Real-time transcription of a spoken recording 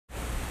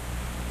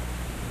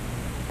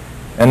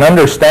An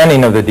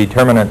understanding of the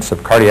determinants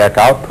of cardiac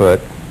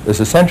output is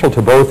essential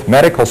to both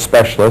medical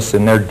specialists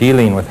in their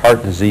dealing with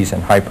heart disease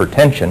and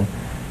hypertension,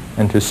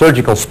 and to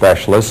surgical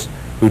specialists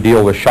who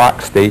deal with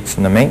shock states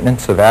and the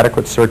maintenance of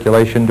adequate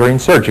circulation during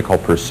surgical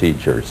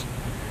procedures.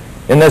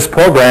 In this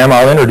program,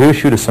 I'll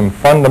introduce you to some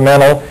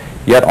fundamental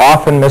yet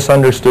often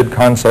misunderstood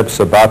concepts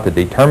about the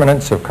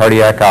determinants of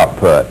cardiac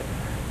output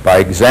by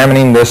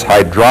examining this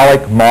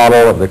hydraulic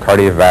model of the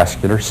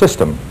cardiovascular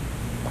system.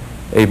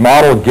 A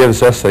model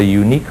gives us a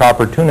unique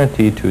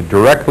opportunity to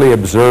directly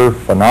observe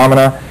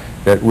phenomena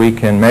that we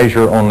can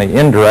measure only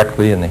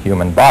indirectly in the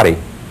human body.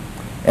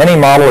 Any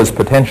model is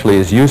potentially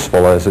as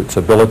useful as its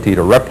ability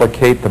to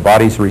replicate the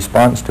body's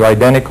response to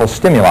identical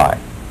stimuli.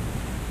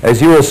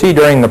 As you will see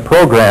during the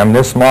program,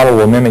 this model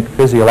will mimic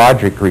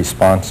physiologic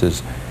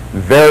responses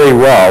very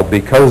well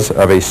because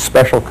of a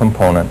special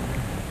component,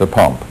 the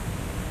pump.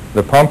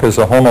 The pump is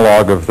a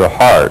homologue of the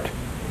heart.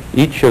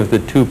 Each of the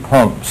two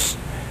pumps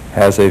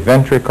has a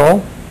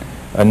ventricle,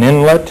 an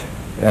inlet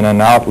and an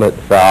outlet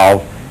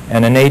valve,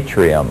 and an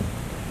atrium.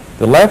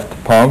 The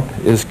left pump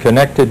is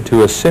connected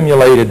to a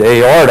simulated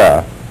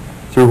aorta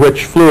through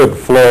which fluid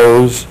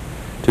flows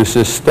to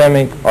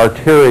systemic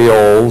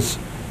arterioles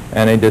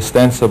and a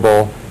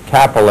distensible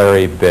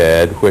capillary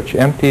bed which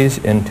empties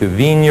into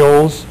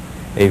venules,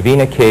 a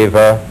vena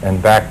cava,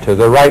 and back to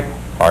the right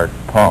heart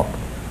pump.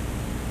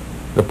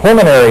 The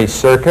pulmonary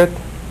circuit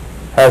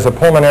has a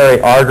pulmonary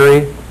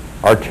artery,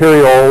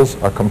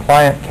 arterioles, a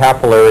compliant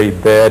capillary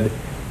bed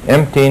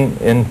emptying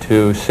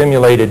into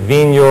simulated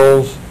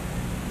venules,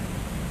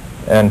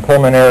 and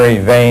pulmonary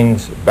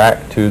veins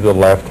back to the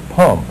left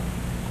pump.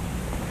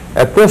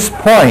 At this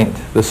point,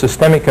 the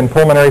systemic and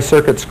pulmonary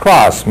circuits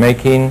cross,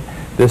 making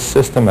this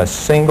system a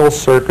single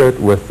circuit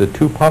with the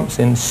two pumps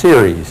in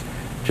series,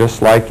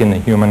 just like in the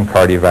human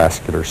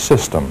cardiovascular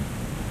system.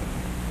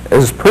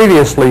 As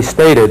previously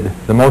stated,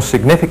 the most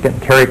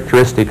significant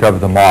characteristic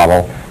of the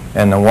model,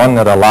 and the one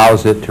that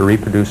allows it to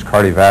reproduce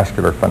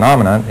cardiovascular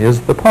phenomena, is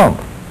the pump.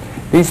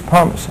 These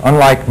pumps,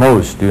 unlike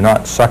most, do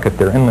not suck at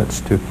their inlets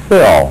to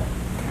fill.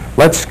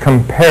 Let's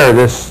compare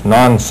this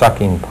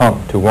non-sucking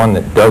pump to one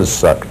that does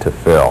suck to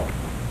fill.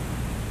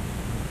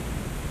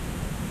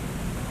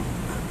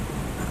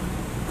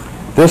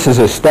 This is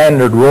a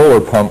standard roller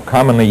pump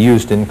commonly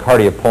used in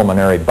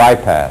cardiopulmonary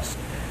bypass.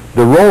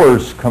 The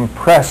rollers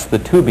compress the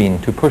tubing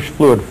to push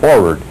fluid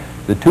forward.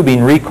 The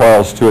tubing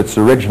recoils to its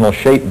original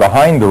shape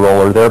behind the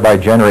roller, thereby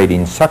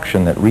generating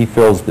suction that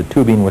refills the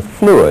tubing with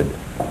fluid.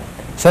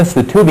 Since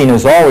the tubing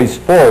is always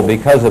full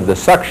because of the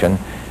suction,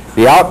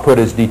 the output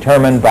is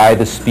determined by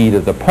the speed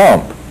of the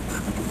pump.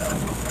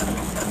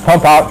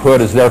 Pump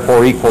output is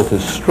therefore equal to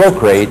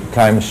stroke rate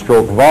times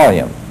stroke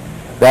volume.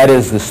 That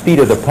is, the speed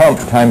of the pump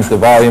times the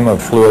volume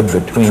of fluid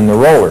between the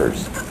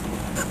rollers.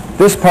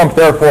 This pump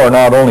therefore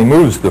not only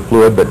moves the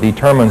fluid but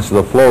determines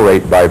the flow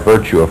rate by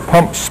virtue of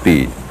pump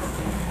speed.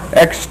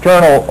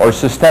 External or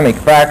systemic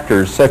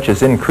factors such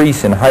as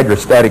increase in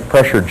hydrostatic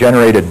pressure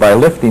generated by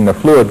lifting the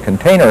fluid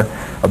container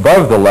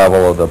above the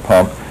level of the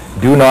pump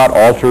do not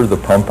alter the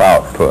pump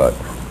output.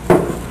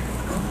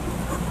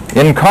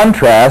 In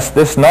contrast,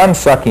 this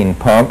non-sucking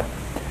pump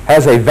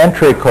has a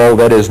ventricle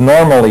that is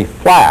normally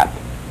flat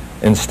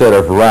instead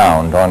of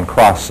round on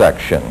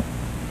cross-section.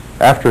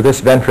 After this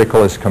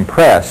ventricle is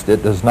compressed,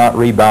 it does not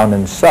rebound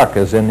and suck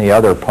as in the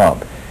other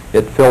pump.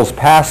 It fills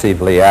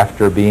passively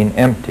after being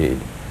emptied.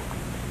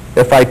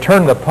 If I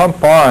turn the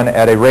pump on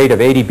at a rate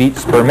of 80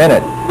 beats per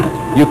minute,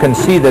 you can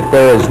see that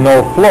there is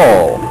no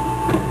flow.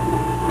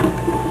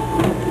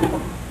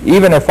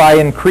 Even if I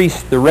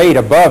increase the rate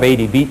above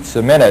 80 beats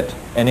a minute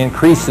and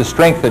increase the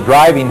strength, the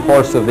driving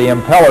force of the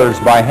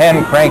impellers by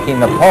hand cranking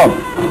the pump,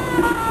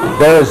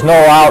 there is no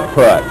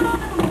output.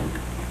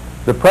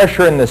 The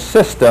pressure in the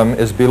system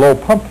is below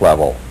pump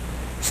level.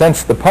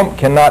 Since the pump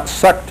cannot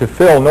suck to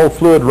fill, no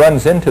fluid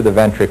runs into the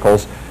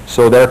ventricles,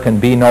 so there can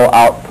be no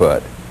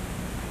output.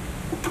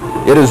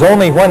 It is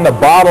only when the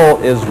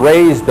bottle is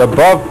raised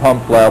above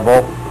pump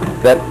level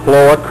that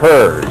flow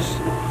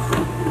occurs.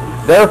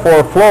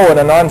 Therefore, flow in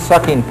a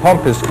non-sucking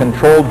pump is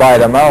controlled by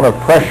the amount of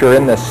pressure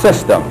in the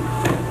system.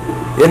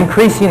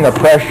 Increasing the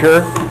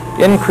pressure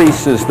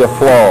increases the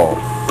flow.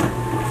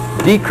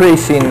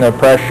 Decreasing the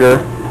pressure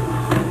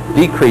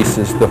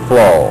decreases the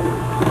flow.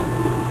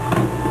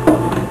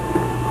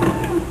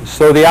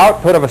 So the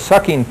output of a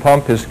sucking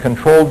pump is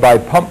controlled by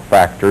pump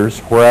factors,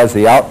 whereas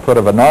the output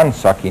of a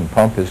non-sucking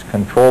pump is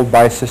controlled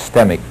by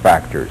systemic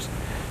factors.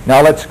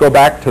 Now let's go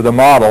back to the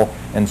model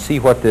and see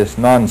what this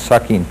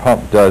non-sucking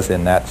pump does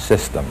in that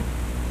system.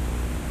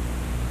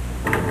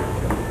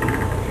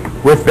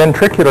 With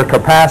ventricular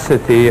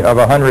capacity of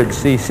 100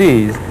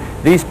 cc's,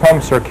 these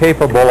pumps are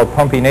capable of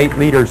pumping 8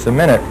 liters a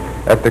minute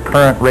at the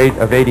current rate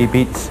of 80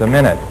 beats a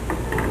minute.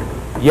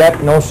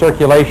 Yet no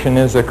circulation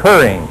is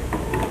occurring.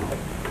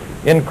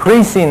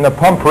 Increasing the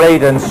pump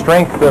rate and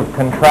strength of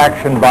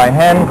contraction by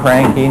hand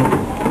cranking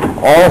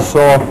also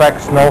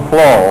affects no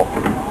flow.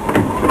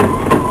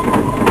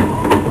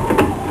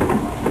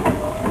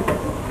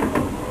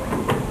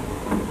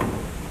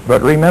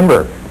 But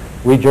remember,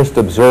 we just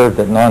observed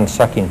that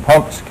non-sucking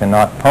pumps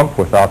cannot pump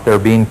without there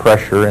being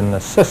pressure in the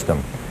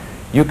system.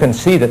 You can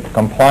see that the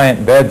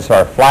compliant beds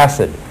are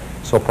flaccid,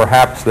 so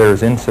perhaps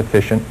there's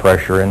insufficient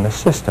pressure in the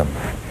system.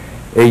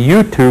 A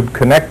U-tube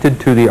connected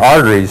to the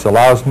arteries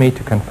allows me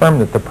to confirm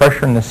that the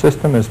pressure in the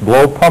system is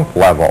below pump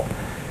level.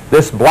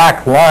 This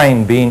black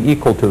line being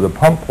equal to the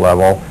pump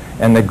level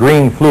and the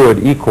green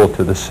fluid equal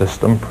to the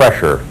system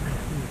pressure.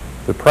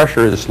 The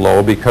pressure is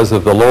low because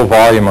of the low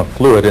volume of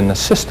fluid in the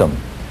system.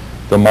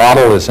 The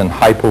model is in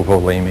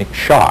hypovolemic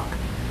shock.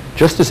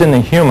 Just as in the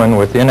human,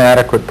 with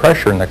inadequate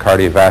pressure in the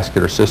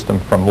cardiovascular system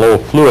from low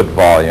fluid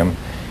volume,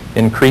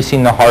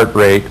 increasing the heart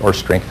rate or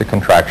strength of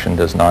contraction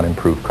does not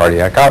improve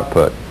cardiac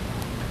output.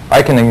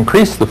 I can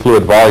increase the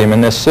fluid volume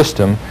in this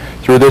system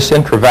through this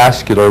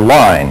intravascular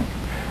line.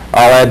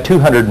 I'll add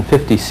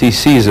 250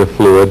 cc's of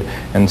fluid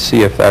and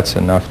see if that's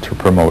enough to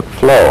promote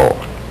flow.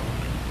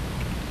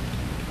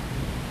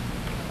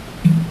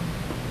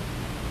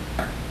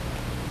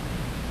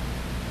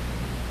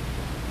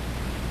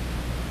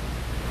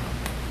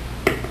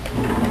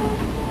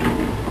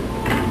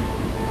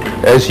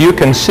 As you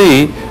can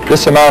see,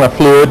 this amount of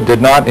fluid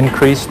did not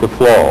increase the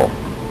flow.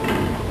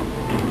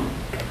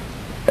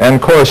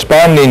 And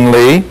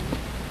correspondingly,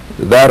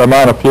 that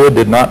amount of fluid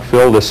did not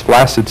fill this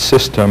flaccid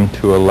system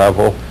to a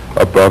level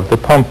above the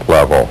pump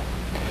level.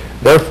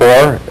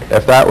 Therefore,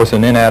 if that was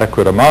an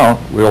inadequate amount,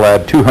 we'll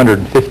add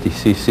 250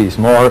 cc's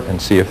more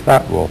and see if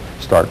that will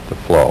start the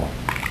flow.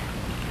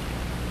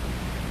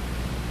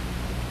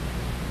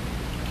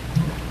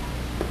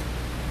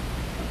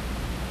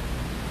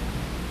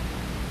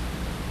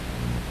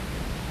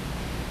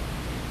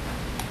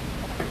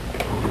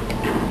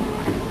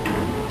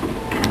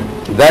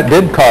 That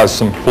did cause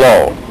some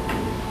flow.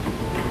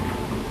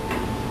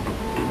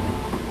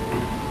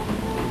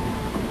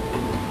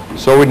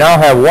 So we now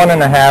have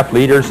 1.5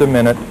 liters a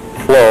minute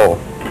flow.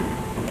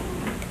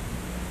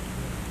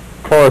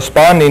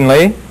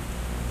 Correspondingly,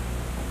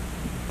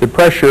 the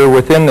pressure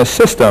within the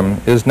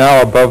system is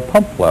now above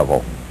pump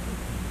level.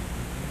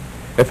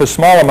 If a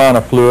small amount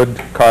of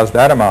fluid caused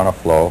that amount of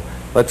flow,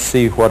 let's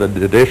see what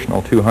an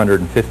additional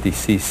 250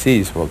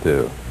 cc's will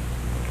do.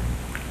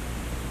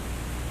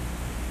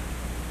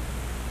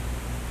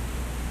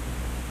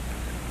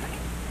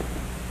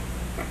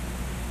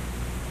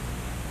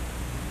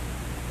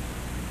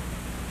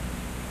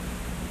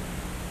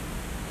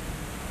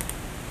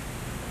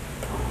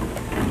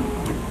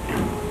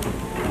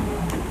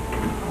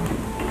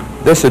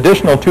 This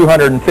additional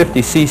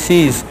 250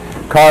 cc's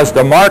caused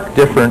a marked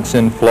difference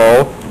in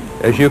flow.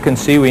 As you can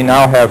see, we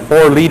now have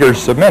 4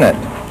 liters a minute.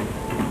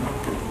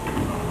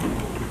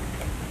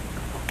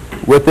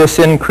 With this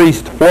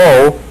increased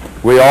flow,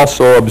 we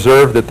also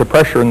observe that the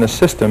pressure in the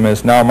system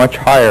is now much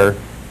higher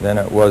than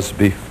it was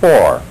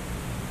before.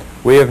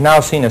 We have now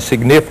seen a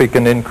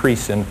significant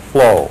increase in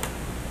flow.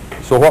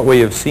 So what we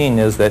have seen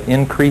is that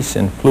increase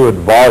in fluid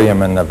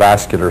volume in the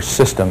vascular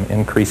system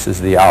increases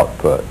the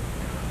output.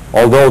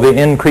 Although the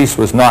increase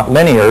was not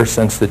linear,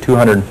 since the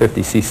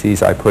 250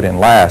 cc's I put in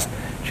last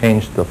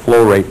changed the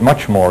flow rate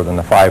much more than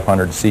the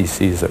 500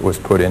 cc's that was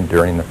put in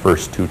during the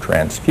first 2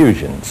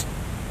 transfusions.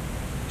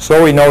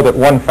 So we know that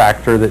one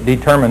factor that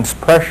determines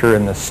pressure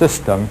in the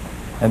system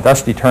and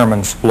thus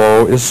determines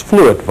flow is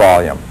fluid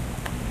volume.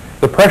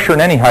 The pressure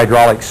in any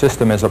hydraulic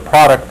system is a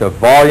product of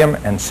volume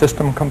and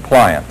system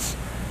compliance.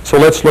 So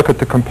let's look at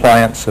the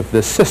compliance of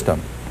this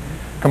system.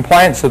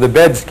 Compliance of the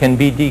beds can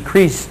be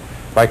decreased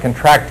by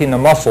contracting the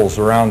muscles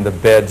around the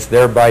beds,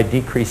 thereby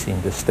decreasing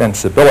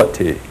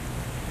distensibility.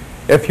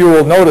 If you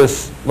will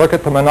notice, look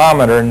at the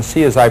manometer and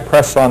see as I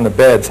press on the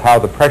beds how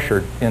the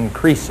pressure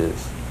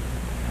increases.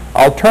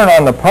 I'll turn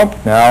on the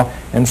pump now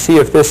and see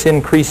if this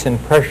increase in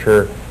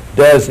pressure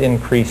does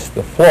increase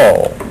the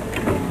flow.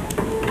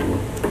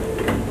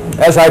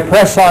 As I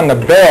press on the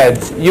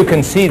beds, you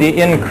can see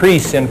the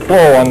increase in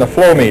flow on the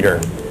flow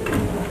meter.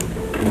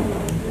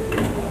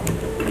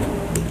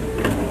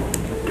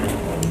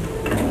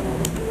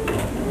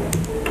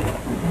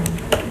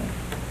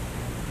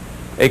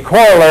 A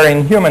corollary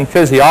in human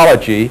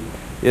physiology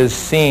is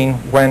seen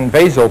when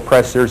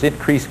vasopressors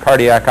increase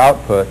cardiac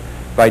output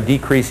by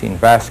decreasing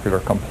vascular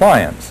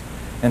compliance,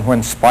 and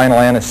when spinal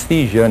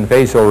anesthesia and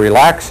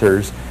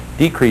vasorelaxers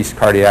decrease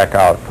cardiac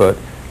output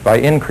by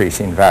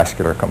increasing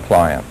vascular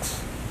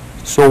compliance.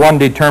 So one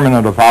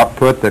determinant of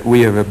output that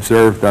we have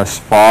observed thus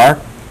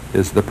far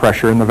is the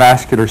pressure in the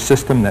vascular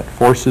system that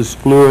forces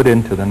fluid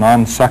into the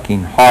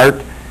non-sucking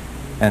heart,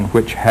 and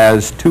which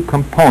has 2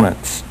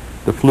 components: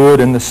 the fluid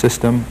in the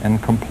system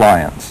and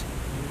compliance.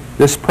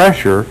 This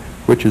pressure,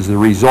 which is the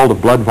result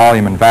of blood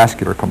volume and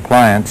vascular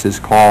compliance, is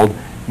called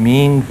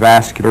mean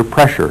vascular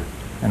pressure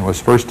and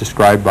was first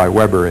described by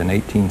Weber in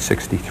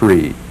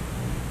 1863.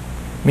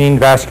 Mean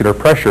vascular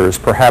pressure is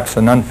perhaps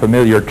an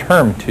unfamiliar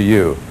term to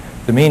you.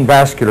 The mean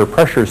vascular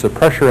pressure is the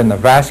pressure in the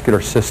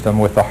vascular system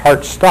with the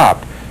heart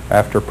stopped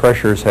after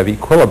pressures have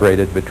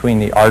equilibrated between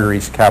the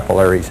arteries,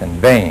 capillaries, and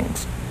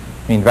veins.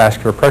 Mean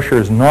vascular pressure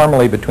is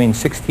normally between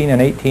 16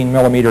 and 18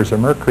 millimeters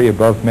of mercury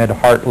above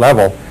mid-heart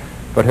level,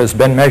 but has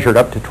been measured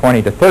up to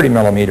 20 to 30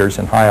 millimeters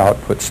in high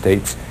output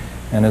states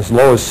and as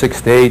low as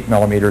 6 to 8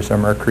 millimeters of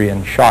mercury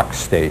in shock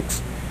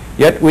states.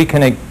 Yet we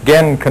can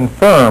again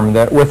confirm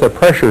that with a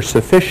pressure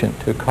sufficient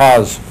to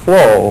cause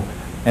flow,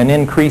 an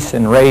increase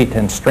in rate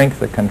and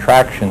strength of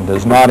contraction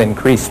does not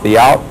increase the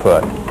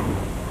output.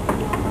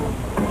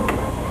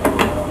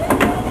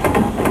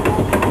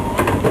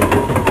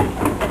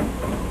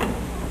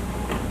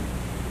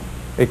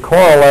 A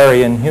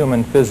corollary in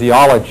human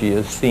physiology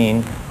is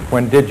seen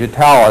when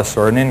digitalis,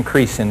 or an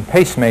increase in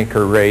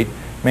pacemaker rate,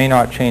 may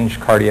not change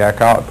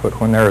cardiac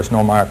output when there is no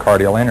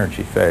myocardial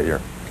energy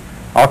failure.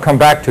 I'll come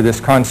back to this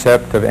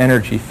concept of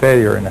energy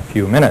failure in a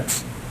few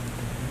minutes.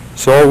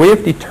 So we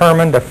have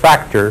determined a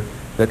factor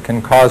that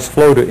can cause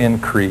flow to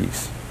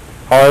increase.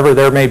 However,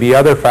 there may be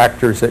other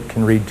factors that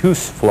can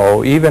reduce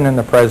flow even in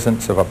the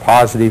presence of a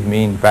positive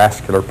mean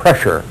vascular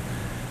pressure.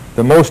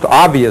 The most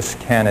obvious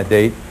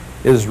candidate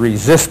is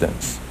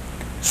resistance.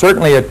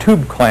 Certainly a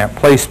tube clamp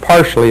placed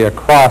partially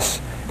across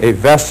a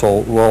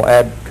vessel will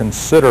add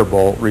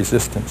considerable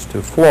resistance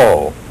to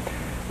flow.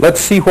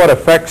 Let's see what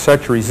effect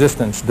such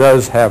resistance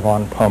does have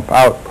on pump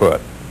output.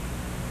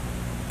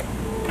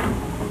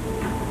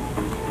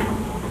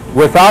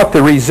 Without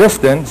the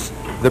resistance,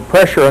 the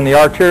pressure on the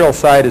arterial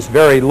side is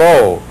very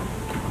low,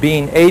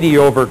 being 80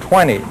 over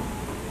 20.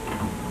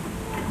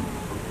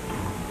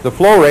 The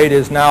flow rate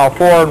is now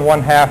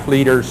 4.5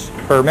 liters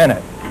per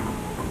minute.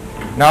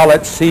 Now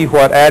let's see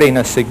what adding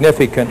a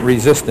significant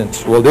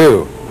resistance will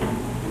do.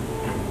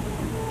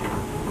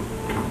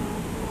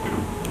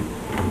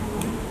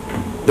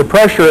 The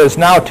pressure is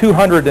now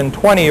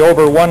 220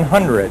 over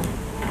 100,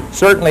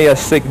 certainly a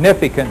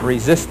significant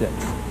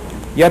resistance,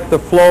 yet the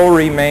flow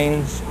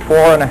remains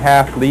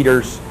 4.5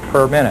 liters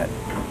per minute.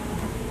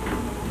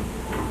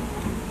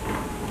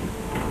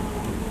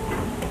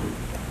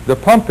 The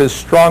pump is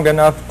strong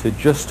enough to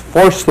just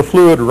force the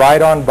fluid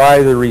right on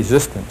by the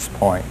resistance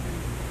point,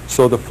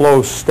 so the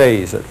flow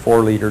stays at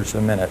 4 liters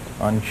a minute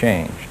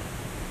unchanged.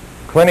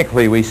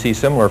 Clinically, we see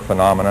similar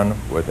phenomenon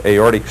with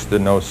aortic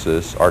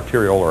stenosis,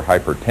 arteriolar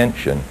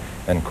hypertension,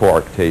 and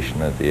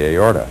coarctation of the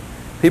aorta.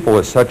 People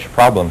with such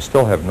problems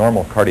still have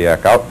normal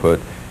cardiac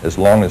output as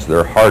long as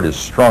their heart is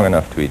strong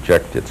enough to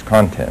eject its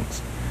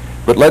contents.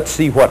 But let's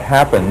see what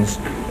happens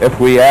if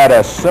we add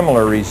a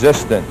similar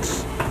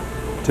resistance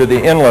to the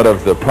inlet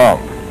of the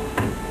pump.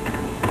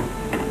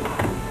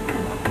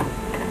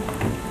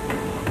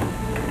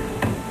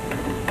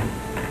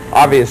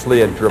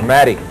 Obviously, a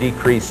dramatic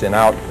decrease in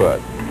output.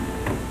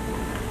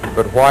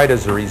 But why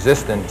does the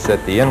resistance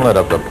at the inlet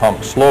of the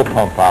pump slow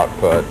pump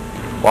output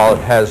while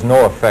it has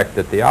no effect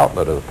at the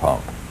outlet of the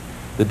pump?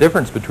 The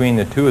difference between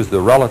the two is the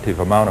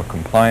relative amount of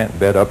compliant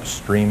bed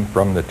upstream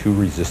from the two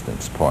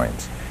resistance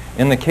points.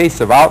 In the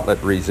case of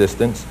outlet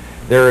resistance,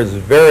 there is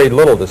very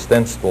little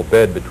distensible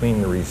bed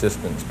between the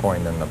resistance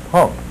point and the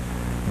pump.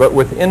 But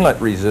with inlet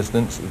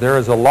resistance, there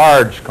is a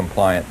large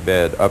compliant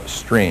bed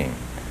upstream.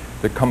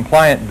 The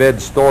compliant bed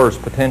stores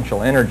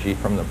potential energy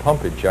from the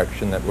pump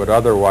ejection that would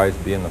otherwise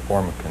be in the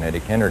form of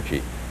kinetic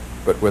energy.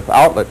 But with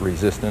outlet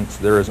resistance,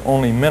 there is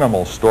only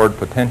minimal stored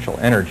potential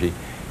energy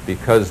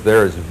because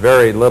there is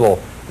very little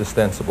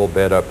distensible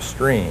bed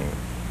upstream.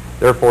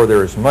 Therefore,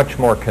 there is much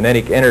more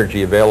kinetic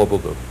energy available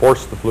to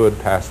force the fluid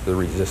past the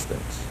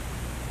resistance.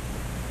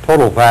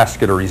 Total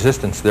vascular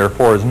resistance,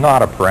 therefore, is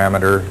not a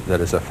parameter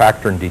that is a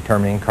factor in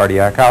determining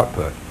cardiac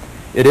output.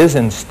 It is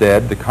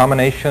instead the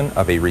combination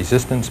of a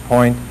resistance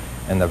point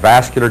and the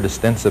vascular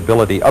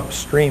distensibility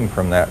upstream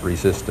from that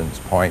resistance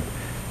point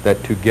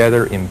that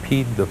together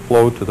impede the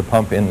flow to the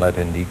pump inlet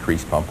and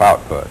decrease pump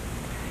output.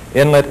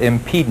 Inlet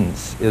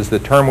impedance is the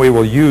term we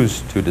will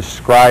use to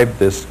describe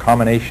this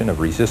combination of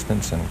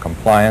resistance and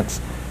compliance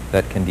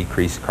that can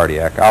decrease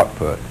cardiac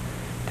output.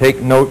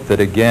 Take note that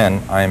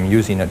again I am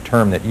using a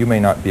term that you may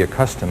not be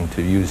accustomed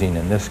to using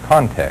in this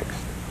context.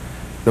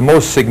 The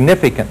most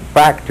significant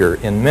factor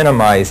in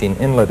minimizing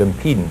inlet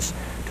impedance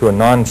to a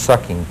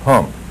non-sucking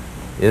pump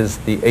is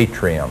the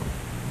atrium.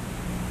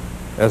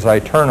 As I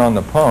turn on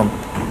the pump,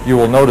 you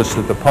will notice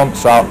that the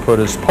pump's output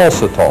is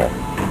pulsatile,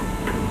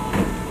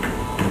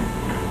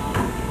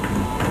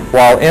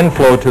 while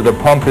inflow to the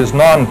pump is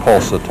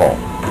non-pulsatile.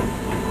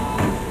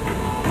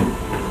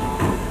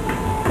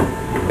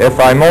 If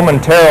I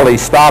momentarily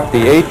stop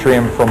the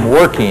atrium from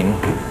working,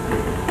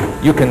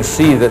 you can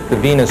see that the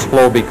venous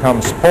flow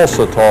becomes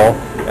pulsatile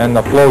and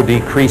the flow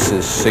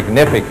decreases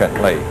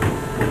significantly.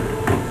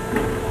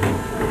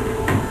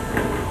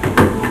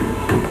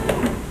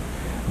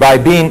 By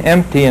being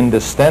empty and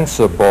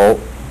distensible,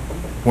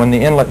 when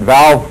the inlet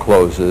valve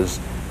closes,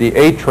 the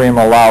atrium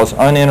allows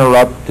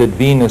uninterrupted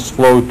venous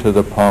flow to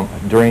the pump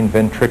during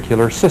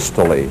ventricular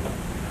systole,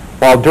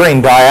 while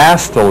during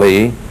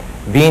diastole,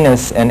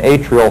 venous and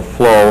atrial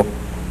flow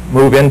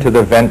move into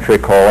the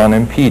ventricle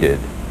unimpeded.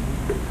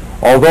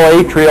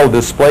 Although atrial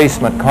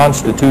displacement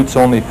constitutes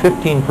only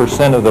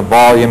 15% of the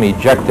volume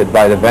ejected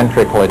by the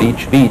ventricle at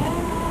each beat,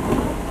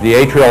 the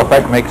atrial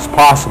effect makes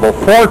possible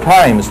 4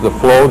 times the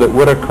flow that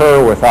would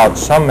occur without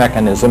some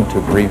mechanism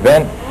to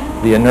prevent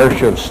the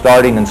inertia of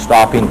starting and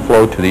stopping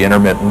flow to the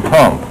intermittent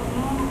pump.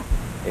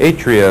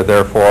 Atria,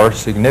 therefore,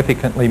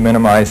 significantly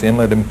minimize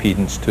inlet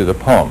impedance to the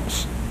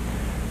pumps.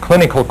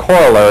 Clinical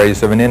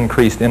corollaries of an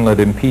increased inlet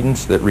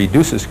impedance that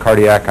reduces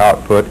cardiac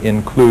output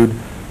include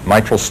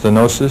mitral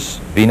stenosis,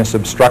 venous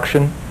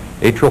obstruction,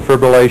 atrial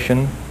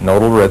fibrillation,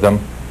 nodal rhythm,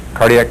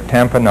 cardiac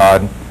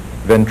tamponade,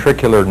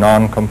 ventricular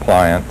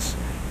non-compliance,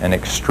 and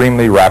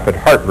extremely rapid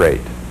heart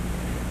rate.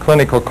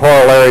 Clinical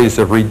corollaries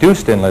of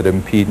reduced inlet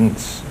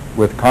impedance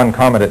with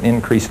concomitant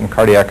increase in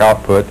cardiac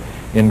output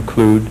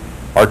include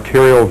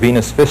arterial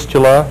venous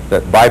fistula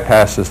that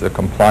bypasses the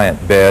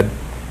compliant bed,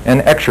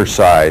 and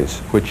exercise,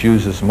 which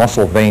uses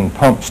muscle vein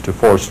pumps to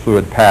force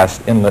fluid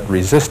past inlet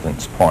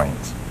resistance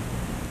points.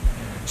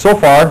 So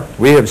far,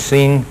 we have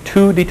seen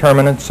two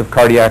determinants of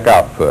cardiac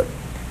output: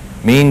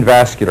 mean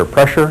vascular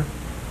pressure,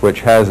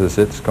 which has as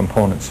its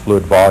components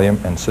fluid volume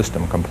and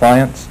system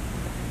compliance,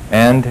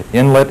 and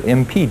inlet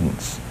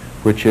impedance,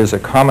 which is a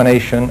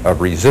combination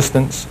of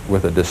resistance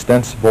with a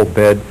distensible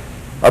bed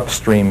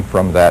upstream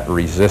from that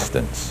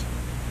resistance.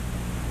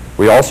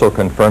 We also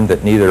confirmed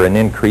that neither an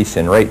increase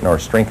in rate nor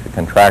strength of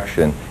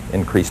contraction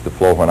increased the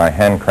flow when I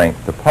hand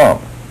cranked the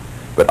pump.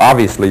 But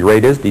obviously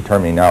rate is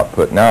determining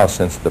output now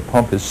since the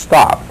pump is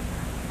stopped.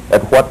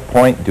 At what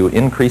point do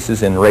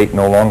increases in rate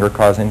no longer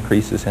cause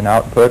increases in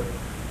output?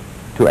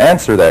 To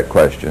answer that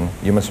question,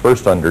 you must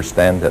first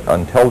understand that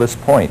until this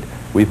point,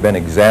 we've been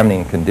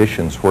examining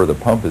conditions where the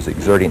pump is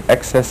exerting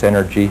excess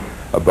energy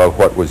above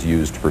what was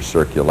used for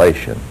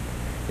circulation.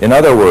 In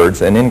other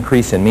words, an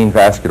increase in mean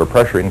vascular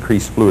pressure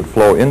increased fluid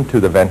flow into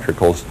the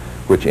ventricles,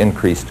 which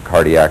increased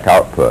cardiac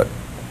output.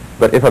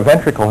 But if a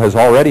ventricle has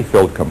already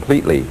filled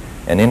completely,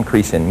 an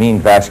increase in mean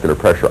vascular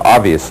pressure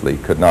obviously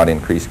could not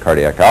increase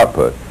cardiac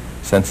output,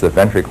 since the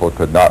ventricle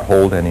could not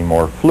hold any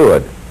more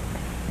fluid.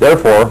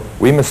 Therefore,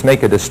 we must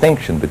make a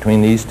distinction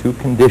between these two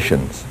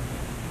conditions.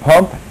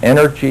 Pump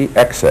energy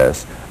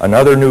excess,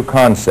 another new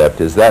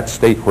concept, is that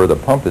state where the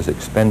pump is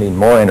expending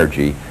more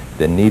energy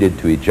than needed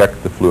to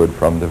eject the fluid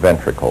from the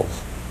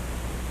ventricles.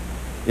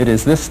 It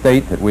is this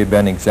state that we've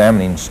been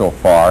examining so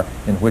far,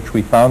 in which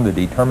we found the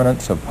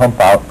determinants of pump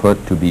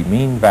output to be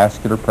mean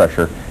vascular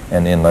pressure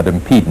and inlet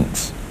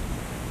impedance.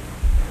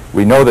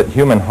 We know that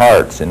human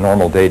hearts in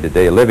normal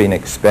day-to-day living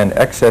expend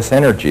excess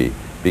energy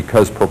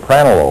because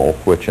propranolol,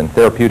 which in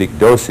therapeutic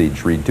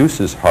dosage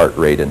reduces heart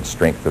rate and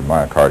strength of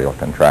myocardial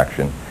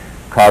contraction,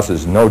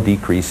 causes no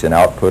decrease in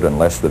output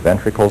unless the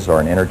ventricles are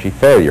in energy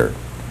failure.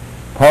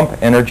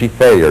 Pump energy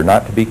failure,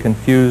 not to be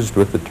confused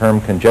with the term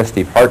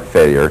congestive heart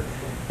failure,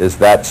 is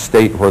that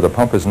state where the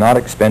pump is not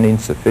expending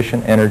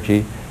sufficient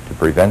energy to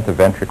prevent the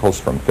ventricles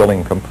from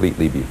filling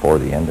completely before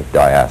the end of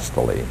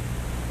diastole.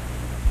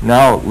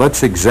 Now,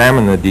 let's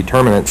examine the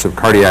determinants of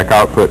cardiac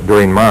output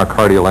during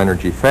myocardial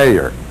energy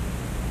failure.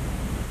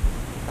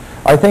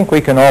 I think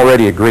we can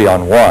already agree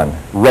on one: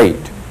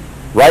 rate.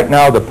 Right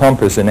now, the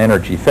pump is in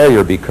energy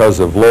failure because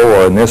of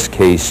low, or in this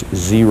case,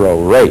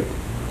 zero rate.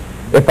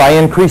 If I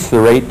increase the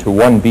rate to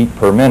 1 beat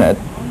per minute,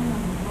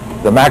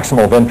 the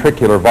maximal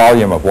ventricular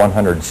volume of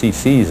 100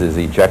 cc's is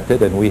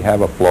ejected, and we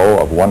have a flow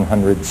of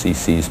 100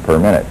 cc's per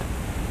minute.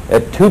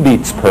 At 2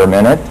 beats per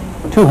minute,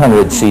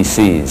 200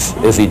 cc's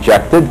is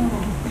ejected,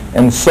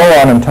 and so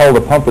on until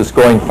the pump is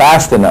going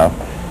fast enough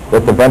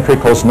that the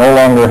ventricles no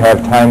longer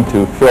have time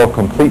to fill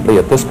completely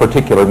at this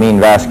particular mean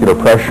vascular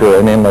pressure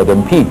and inlet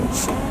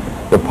impedance.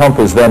 The pump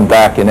is then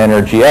back in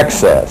energy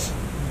excess.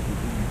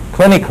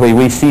 Clinically,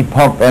 we see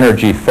pump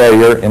energy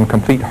failure in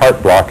complete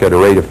heart block at a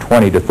rate of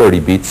 20 to 30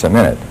 beats a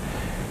minute.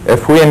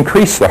 If we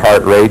increase the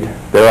heart rate,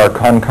 there are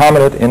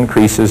concomitant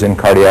increases in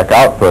cardiac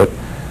output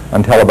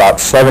until about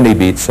 70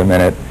 beats a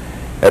minute,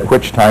 at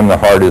which time the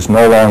heart is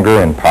no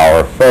longer in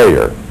power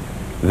failure.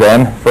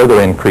 Then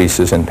further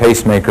increases in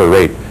pacemaker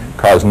rate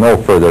cause no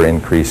further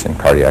increase in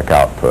cardiac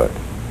output.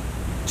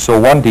 So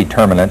one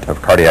determinant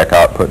of cardiac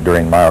output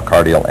during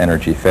myocardial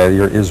energy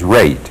failure is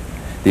rate.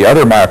 The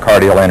other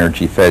myocardial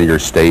energy failure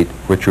state,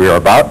 which we are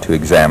about to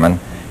examine,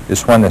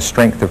 is when the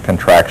strength of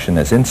contraction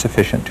is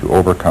insufficient to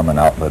overcome an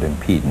outlet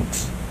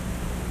impedance.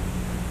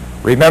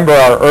 Remember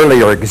our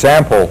earlier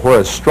example where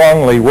a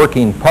strongly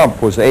working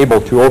pump was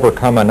able to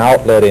overcome an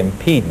outlet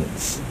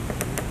impedance.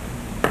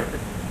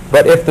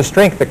 But if the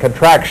strength of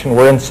contraction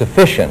were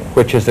insufficient,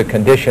 which is a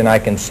condition I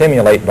can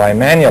simulate by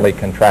manually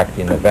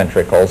contracting the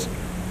ventricles,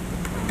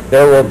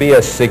 there will be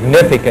a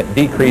significant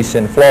decrease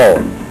in flow.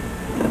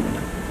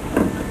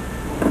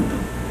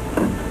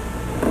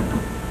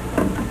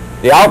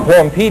 The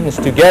outflow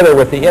impedance, together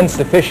with the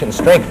insufficient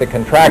strength of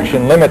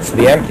contraction, limits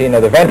the emptying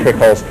of the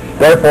ventricles.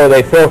 Therefore,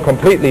 they fill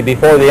completely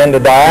before the end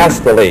of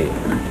diastole,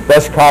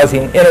 thus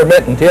causing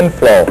intermittent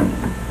inflow.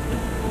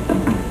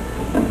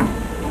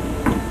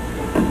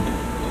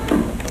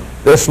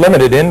 This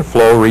limited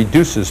inflow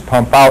reduces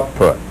pump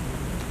output.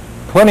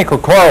 Clinical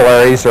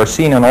corollaries are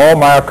seen in all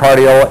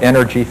myocardial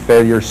energy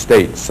failure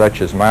states,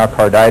 such as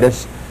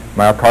myocarditis,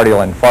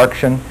 myocardial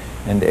infarction,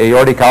 and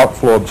aortic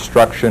outflow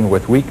obstruction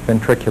with weak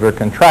ventricular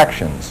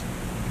contractions.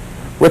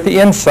 With the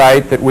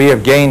insight that we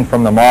have gained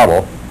from the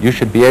model, You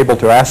should be able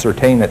to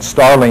ascertain that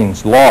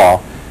Starling's law,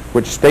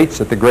 which states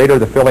that the greater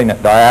the filling at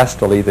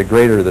diastole, the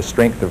greater the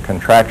strength of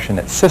contraction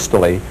at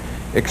systole,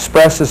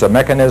 expresses a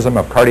mechanism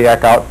of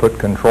cardiac output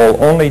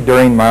control only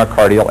during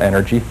myocardial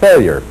energy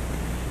failure.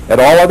 At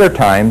all other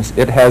times,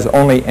 it has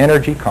only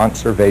energy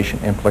conservation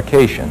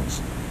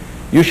implications.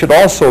 You should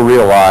also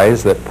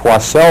realize that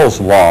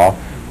Poiseuille's law,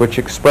 which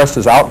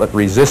expresses outlet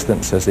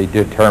resistance as a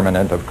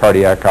determinant of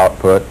cardiac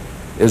output,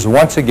 is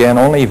once again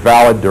only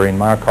valid during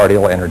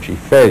myocardial energy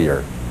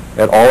failure.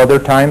 At all other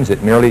times,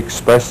 it merely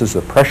expresses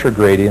the pressure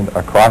gradient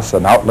across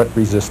an outlet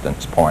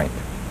resistance point.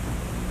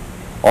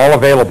 All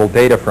available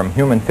data from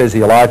human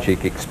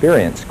physiologic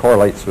experience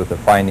correlates with the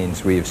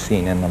findings we have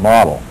seen in the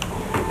model.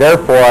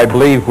 Therefore, I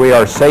believe we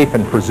are safe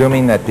in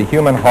presuming that the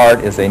human heart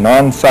is a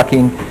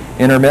non-sucking,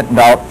 intermittent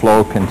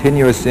outflow,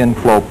 continuous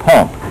inflow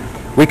pump.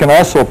 We can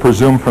also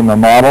presume from the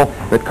model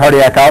that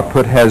cardiac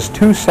output has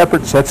two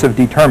separate sets of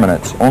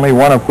determinants, only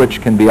one of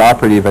which can be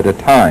operative at a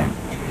time.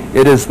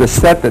 It is the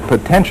set that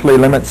potentially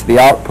limits the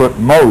output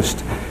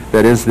most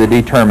that is the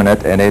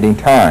determinant at any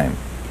time.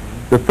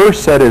 The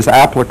first set is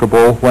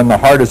applicable when the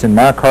heart is in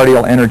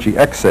myocardial energy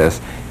excess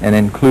and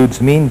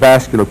includes mean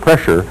vascular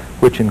pressure,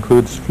 which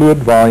includes fluid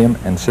volume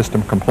and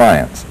system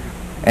compliance,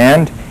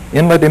 and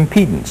inlet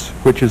impedance,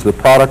 which is the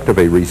product of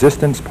a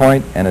resistance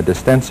point and a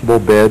distensible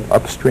bed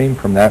upstream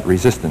from that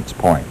resistance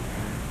point.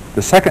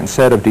 The second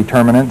set of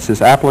determinants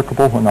is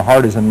applicable when the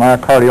heart is in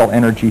myocardial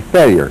energy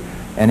failure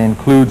and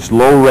includes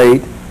low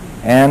rate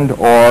and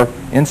or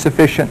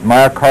insufficient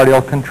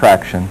myocardial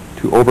contraction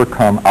to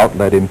overcome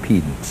outlet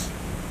impedance.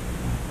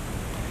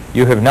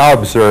 You have now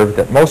observed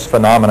that most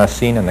phenomena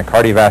seen in the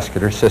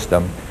cardiovascular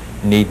system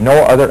need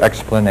no other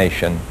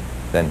explanation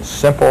than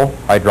simple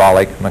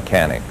hydraulic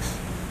mechanics.